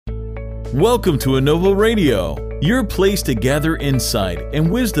Welcome to Innova Radio, your place to gather insight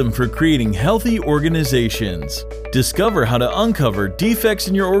and wisdom for creating healthy organizations. Discover how to uncover defects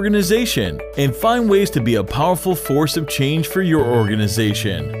in your organization and find ways to be a powerful force of change for your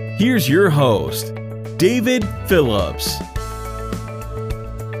organization. Here's your host, David Phillips.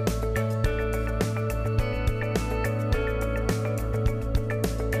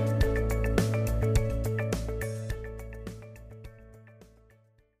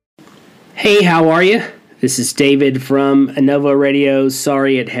 Hey, how are you? This is David from Innova Radio.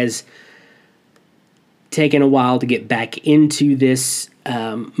 Sorry it has taken a while to get back into this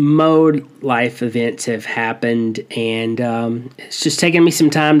mode. Life events have happened, and it's just taken me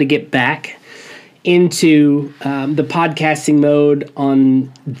some time to get back into the podcasting mode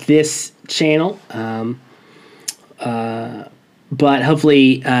on this channel. But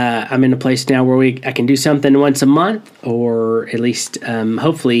hopefully I'm in a place now where I can do something once a month, or at least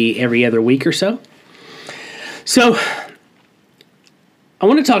hopefully every other week or so. So I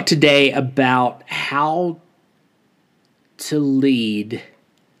want to talk today about how to lead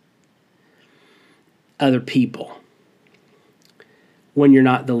other people when you're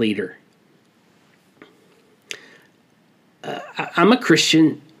not the leader. I'm a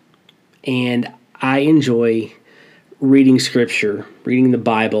Christian, and I enjoy reading scripture, reading the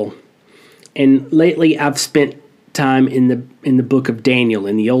Bible. And lately I've spent time in the book of Daniel,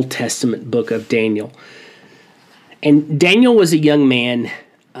 in the Old Testament book of Daniel. And Daniel was a young man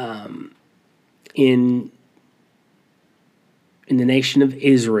in the nation of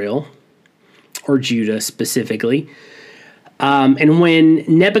Israel, or Judah specifically. And when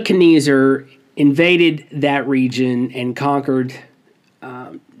Nebuchadnezzar invaded that region and conquered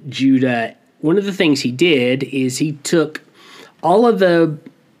Judah, one of the things he did is he took all of the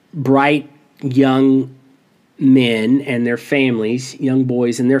bright young men and their families, young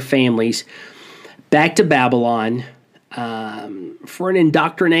boys and their families, back to Babylon for an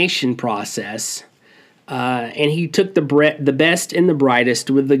indoctrination process. And he took the best and the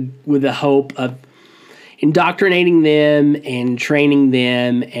brightest with the hope of indoctrinating them and training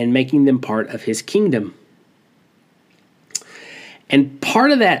them and making them part of his kingdom. And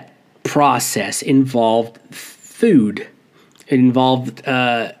part of that process involved food. It involved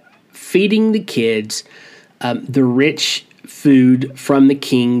feeding the kids the rich food from the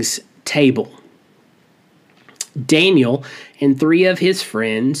king's table. Daniel and three of his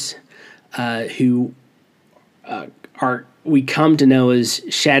friends, who we come to know as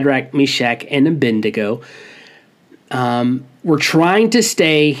Shadrach, Meshach, and Abednego, were trying to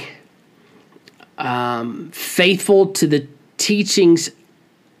stay faithful to the teachings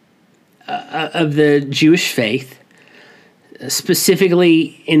of the Jewish faith,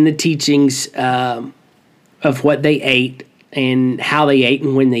 specifically in the teachings of what they ate and how they ate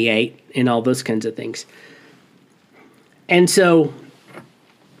and when they ate and all those kinds of things. And so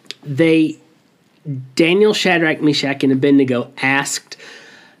Daniel, Shadrach, Meshach, and Abednego asked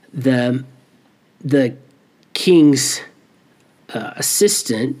the king's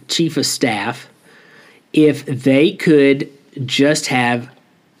assistant, chief of staff, if they could just have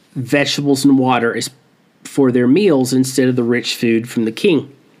vegetables and water for their meals instead of the rich food from the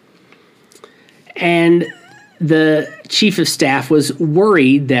king. And the chief of staff was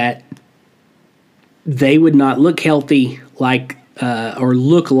worried that they would not look healthy like or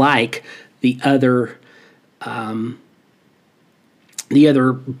look like the other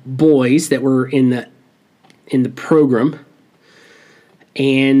boys that were in the program,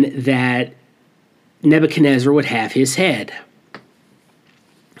 and that Nebuchadnezzar would have his head,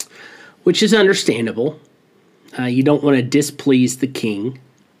 which is understandable. You don't want to displease the king.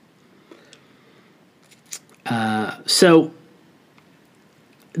 So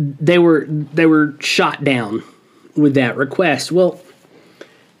they were shot down with that request. Well,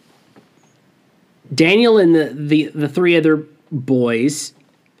 Daniel and the three other boys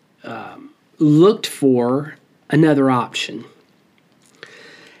looked for another option.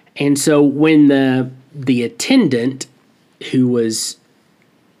 And so when the attendant, who was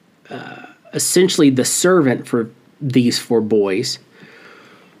essentially the servant for these four boys,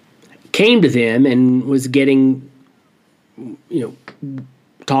 came to them and was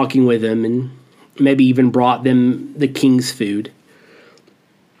talking with them, and maybe even brought them the king's food.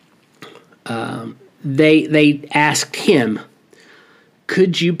 They asked him,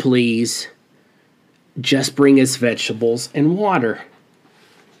 "Could you please just bring us vegetables and water?"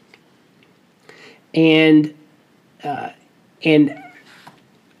 And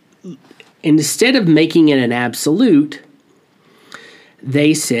instead of making it an absolute,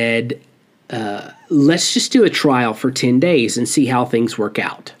 they said, let's just do a trial for 10 days and see how things work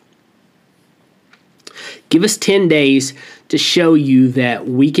out. Give us 10 days to show you that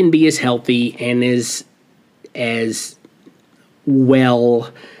we can be as healthy and as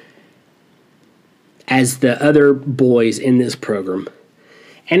well as the other boys in this program.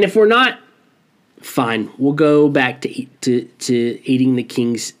 And if we're not, fine, we'll go back to eating the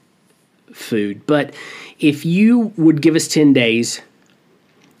king's food. But if you would give us 10 days,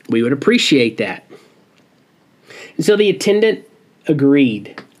 we would appreciate that. And so the attendant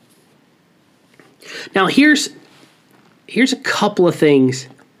agreed. Now here's a couple of things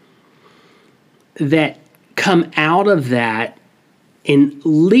that come out of that in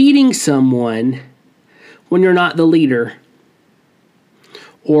leading someone when you're not the leader,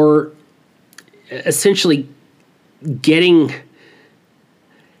 or essentially getting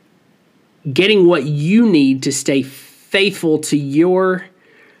what you need to stay faithful to your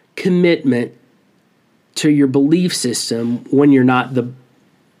commitment to your belief system when you're not the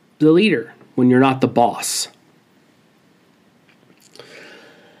leader, when you're not the boss.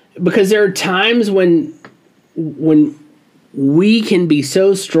 Because there are times when we can be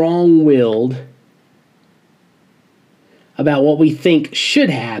so strong-willed about what we think should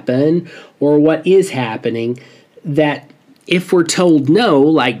happen or what is happening that if we're told no,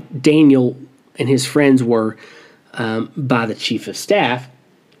 like Daniel and his friends were by the chief of staff,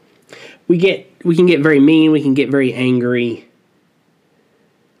 we can get very mean, we can get very angry,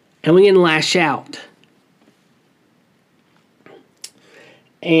 and we can lash out.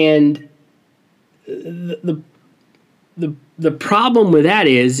 And the problem with that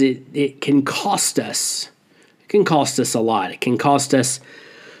is it can cost us. It can cost us a lot. It can cost us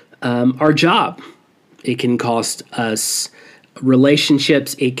our job. It can cost us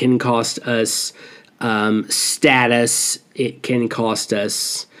relationships. It can cost us status. It can cost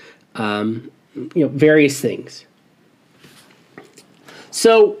us various things.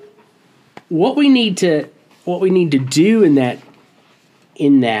 So what we need to do in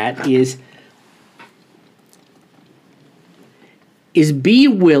that is be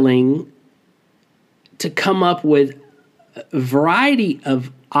willing to come up with a variety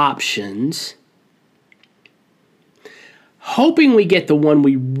of options, hoping we get the one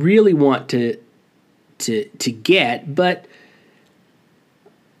we really want to get, but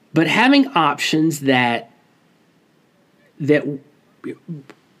having options that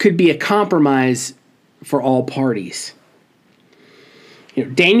could be a compromise for all parties.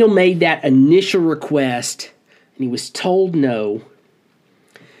 Daniel made that initial request, and he was told no.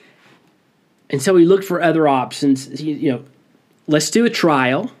 And so he looked for other options. Let's do a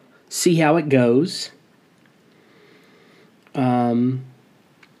trial, see how it goes. And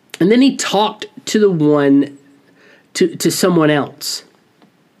then he talked to someone else.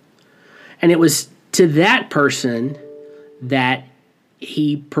 And it was to that person that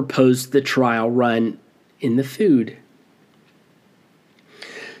he proposed the trial run in the food.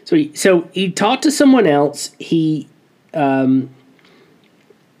 So he talked to someone else. He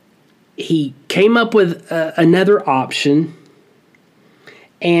came up with another option,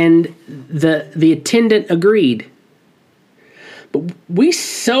 and the attendant agreed. But we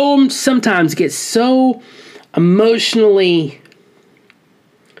sometimes get so emotionally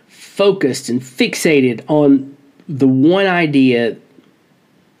focused and fixated on the one idea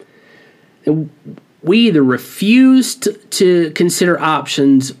that we either refuse to consider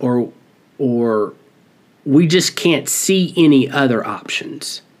options or we just can't see any other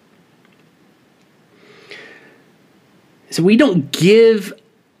options. So we don't give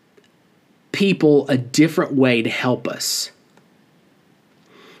people a different way to help us.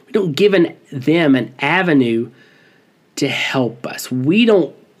 We don't give them an avenue to help us. We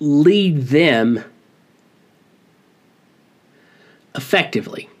don't lead them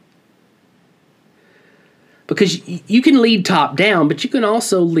effectively. Because you can lead top down, but you can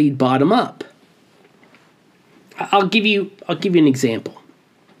also lead bottom up. I'll give you an example.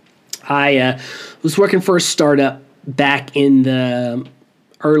 I was working for a startup back in the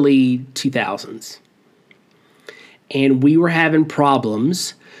early 2000s, and we were having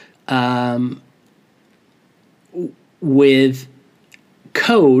problems with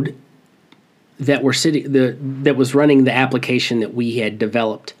code that was running the application that we had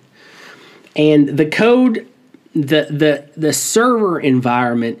developed, and the code. The server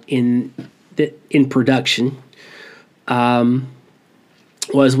environment in production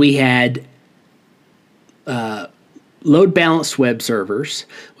was we had load balanced web servers,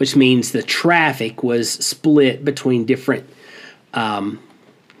 which means the traffic was split between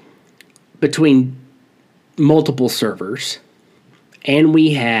multiple servers, and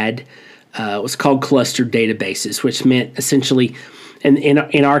we had what's called clustered databases, which meant essentially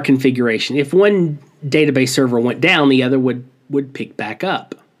in our configuration, if one database server went down, the other would pick back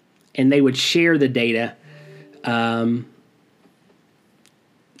up, and they would share the data.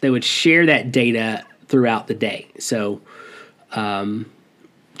 They would share that data throughout the day. So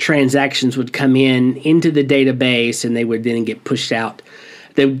transactions would come into the database, and they would then get pushed out.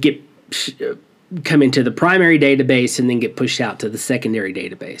 They would come into the primary database and then get pushed out to the secondary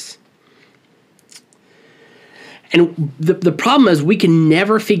database. And the problem is we can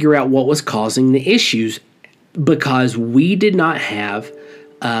never figure out what was causing the issues because we did not have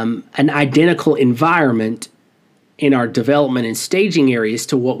an identical environment in our development and staging areas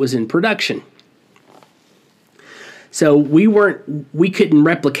to what was in production. So we couldn't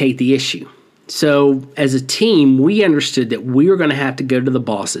replicate the issue. So as a team, we understood that we were going to have to go to the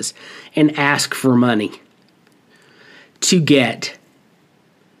bosses and ask for money to get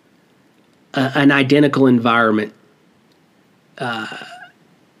an identical environment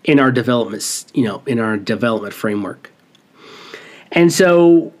in our development, in our development framework. And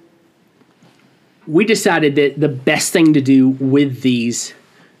so we decided that the best thing to do with these,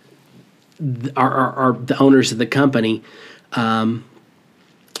 the owners of the company,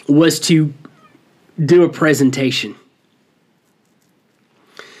 was to do a presentation.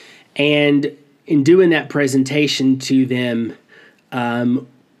 And in doing that presentation to them,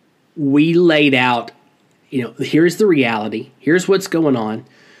 we laid out, here's the reality. Here's what's going on.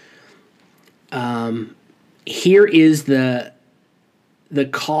 Here is the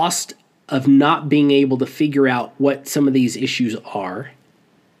cost of not being able to figure out what some of these issues are.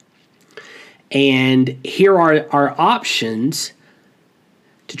 And here are our options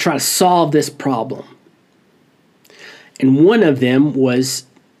to try to solve this problem. And one of them was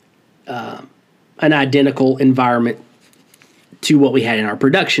an identical environment to what we had in our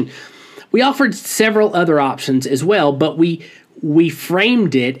production. We offered several other options as well, but we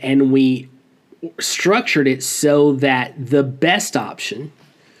framed it and we structured it so that the best option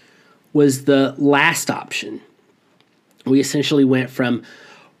was the last option. We essentially went from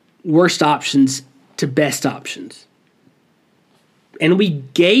worst options to best options. And we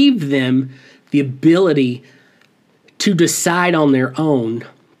gave them the ability to decide on their own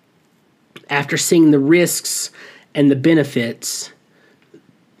after seeing the risks and the benefits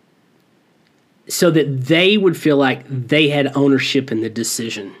so that they would feel like they had ownership in the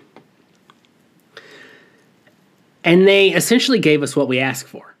decision. And they essentially gave us what we asked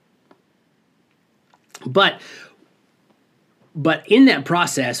for. But in that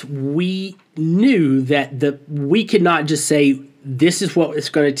process, we knew that we could not just say, this is what it's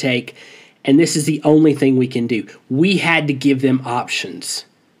going to take, and this is the only thing we can do. We had to give them options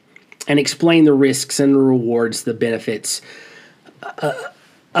and explain the risks and the rewards, the benefits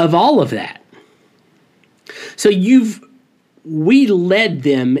of all of that. So we led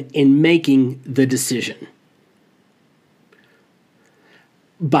them in making the decision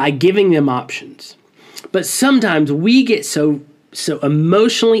by giving them options. But sometimes we get so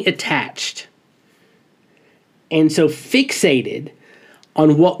emotionally attached and so fixated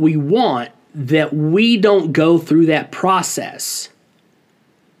on what we want that we don't go through that process.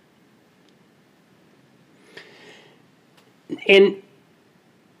 And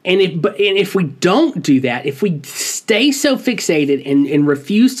if we don't do that, if we stay so fixated and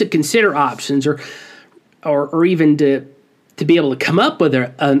refuse to consider options or even to be able to come up with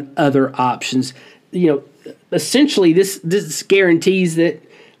other options, essentially this guarantees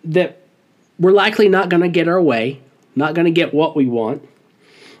that we're likely not going to get our way, not going to get what we want,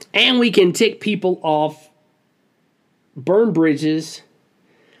 and we can tick people off, burn bridges,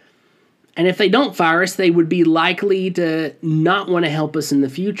 and if they don't fire us, they would be likely to not want to help us in the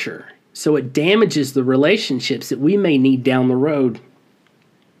future. So it damages the relationships that we may need down the road.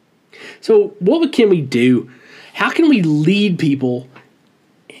 So what can we do? How can we lead people?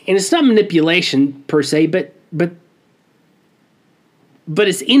 And it's not manipulation per se, but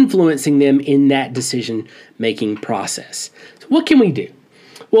it's influencing them in that decision-making process. So what can we do?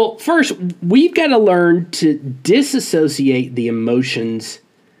 Well, first, we've got to learn to disassociate the emotions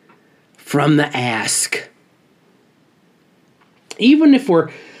from the ask. Even if we're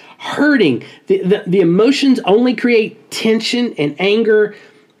hurting, the emotions only create tension and anger.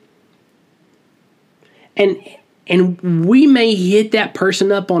 And we may hit that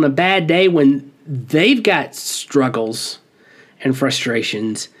person up on a bad day when they've got struggles and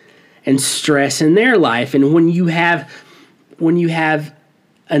frustrations and stress in their life. And when you have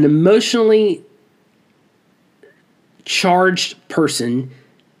an emotionally charged person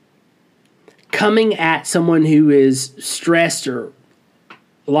coming at someone who is stressed or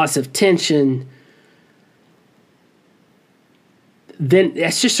lots of tension, then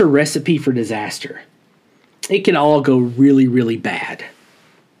that's just a recipe for disaster. it can all go really, really bad.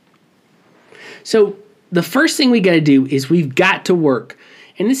 So the first thing we got to do is we've got to work.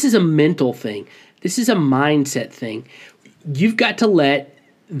 And this is a mental thing. This is a mindset thing. You've got to let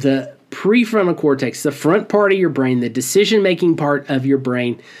the prefrontal cortex, the front part of your brain, the decision-making part of your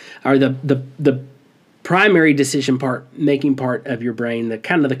brain, or the primary decision-making part of your brain, the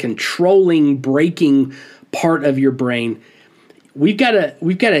kind of the controlling, braking part of your brain. We've got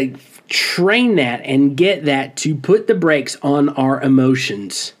to train that and get that to put the brakes on our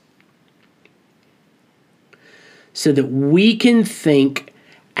emotions so that we can think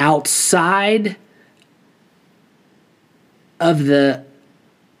outside of the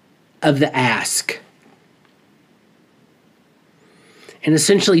ask and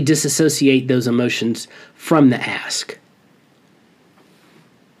essentially disassociate those emotions from the ask.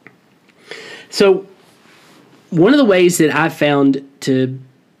 So one of the ways that I found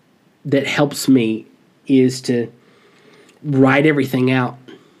that helps me is to write everything out.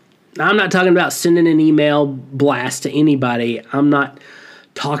 Now, I'm not talking about sending an email blast to anybody. I'm not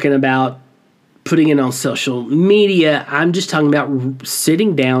talking about putting it on social media. I'm just talking about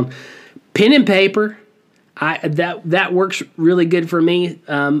sitting down, pen and paper. That works really good for me.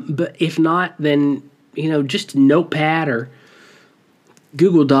 But if not, then just Notepad or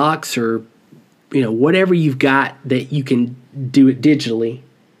Google Docs or whatever you've got that you can do it digitally.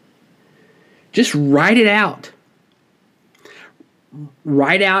 Just write it out.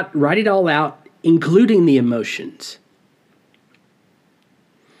 Write it all out, including the emotions.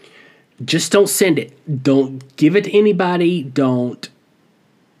 Just don't send it. Don't give it to anybody.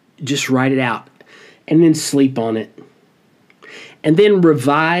 Just write it out. And then sleep on it. And then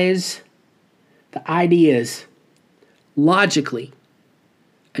revise the ideas logically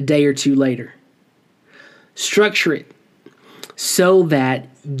a day or two later. Structure it so that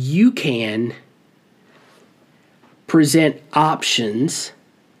you can present options,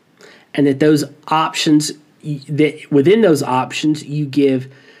 and that those options, that within those options you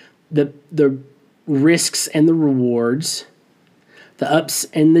give the risks and the rewards, the ups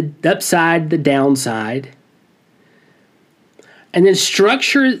and the upside, the downside, and then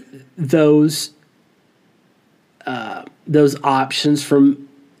structure those options from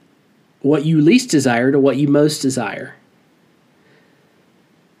what you least desire to what you most desire.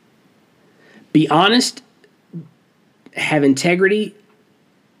 Be honest, have integrity,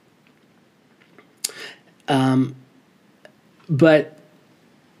 but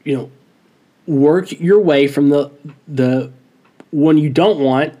work your way from the one you don't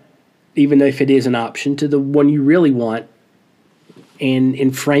want, even if it is an option, to the one you really want,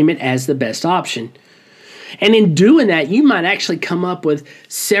 and frame it as the best option. And in doing that, you might actually come up with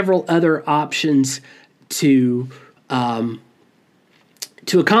several other options to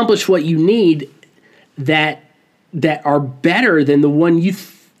accomplish what you need that are better than the one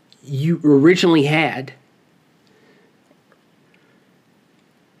you originally had.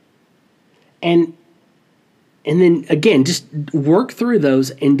 And then again, just work through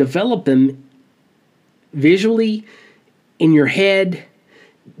those and develop them visually in your head.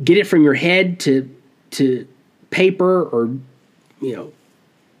 Get it from your head to paper or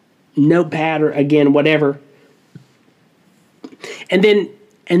Notepad, or again whatever. And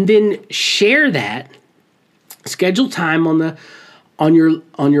then share that. Schedule time on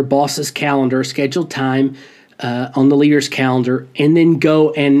your boss's calendar. Schedule time on the leader's calendar, and then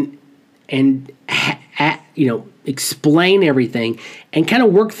go and explain everything and kind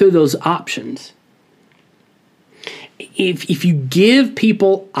of work through those options. If you give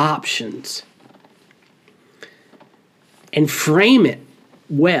people options and frame it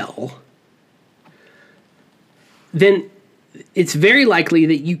well, then it's very likely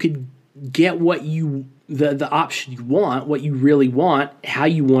that you could get what the option you want, what you really want, how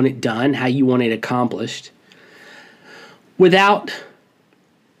you want it done, how you want it accomplished, without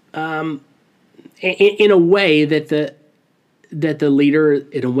in a way that the leader,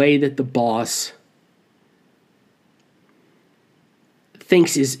 in a way that the boss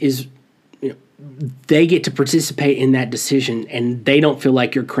thinks is they get to participate in that decision, and they don't feel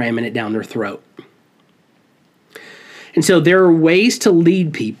like you're cramming it down their throat. And so there are ways to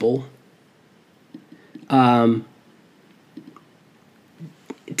lead people to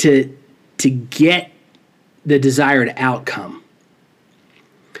get the desired outcome.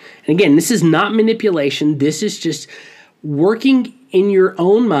 And again, this is not manipulation. This is just working in your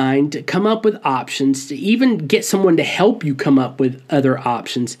own mind to come up with options, to even get someone to help you come up with other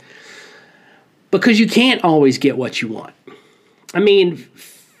options, because you can't always get what you want. I mean,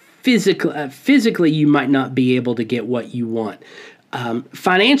 physically you might not be able to get what you want.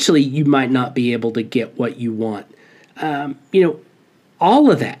 Financially, you might not be able to get what you want.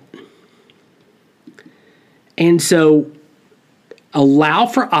 All of that. And so allow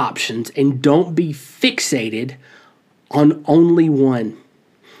for options and don't be fixated on only one.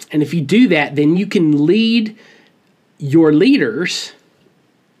 And if you do that, then you can lead your leaders,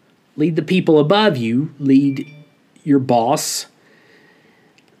 lead the people above you, lead your boss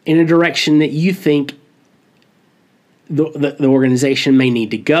in a direction that you think the organization may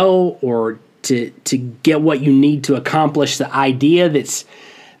need to go, or to get what you need to accomplish the idea that's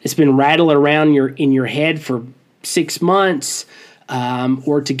been rattling around in your head for 6 months,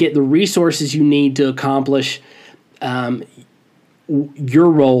 or to get the resources you need to accomplish your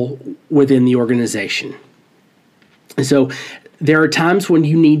role within the organization. And so there are times when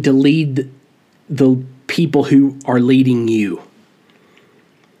you need to lead the people who are leading you.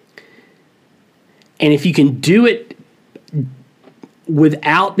 And if you can do it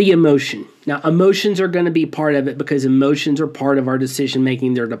without the emotion. Now, emotions are going to be part of it because emotions are part of our decision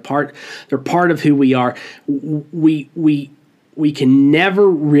making. They're part of who we are. We can never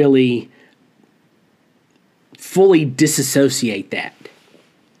really fully disassociate that.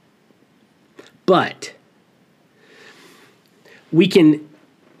 But we can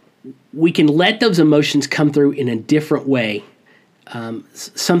let those emotions come through in a different way,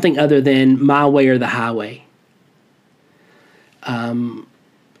 something other than my way or the highway.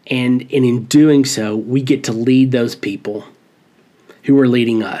 And in doing so, we get to lead those people who are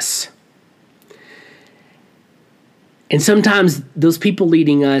leading us. And sometimes those people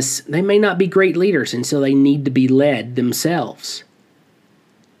leading us, they may not be great leaders, and so they need to be led themselves.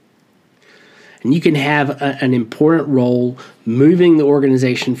 And you can have an important role moving the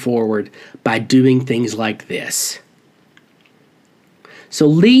organization forward by doing things like this. So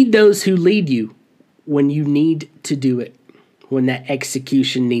lead those who lead you when you need to do it, when that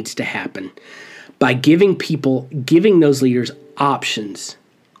execution needs to happen, by giving those leaders options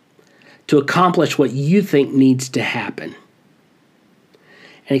to accomplish what you think needs to happen,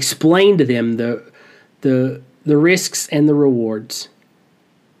 and explain to them the risks and the rewards,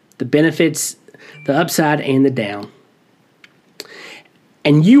 the benefits, the upside and the down.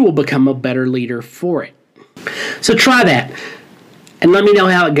 And you will become a better leader for it. So try that and let me know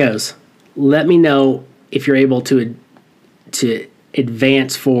how it goes. Let me know if you're able to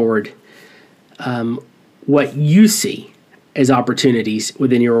advance forward what you see as opportunities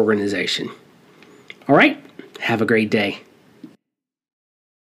within your organization. All right, have a great day.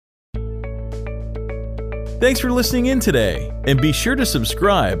 Thanks for listening in today, and be sure to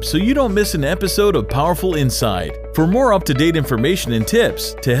subscribe so you don't miss an episode of Powerful Insight. For more up-to-date information and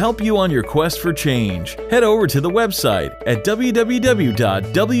tips to help you on your quest for change, head over to the website at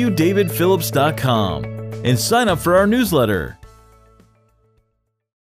www.wdavidphillips.com and sign up for our newsletter.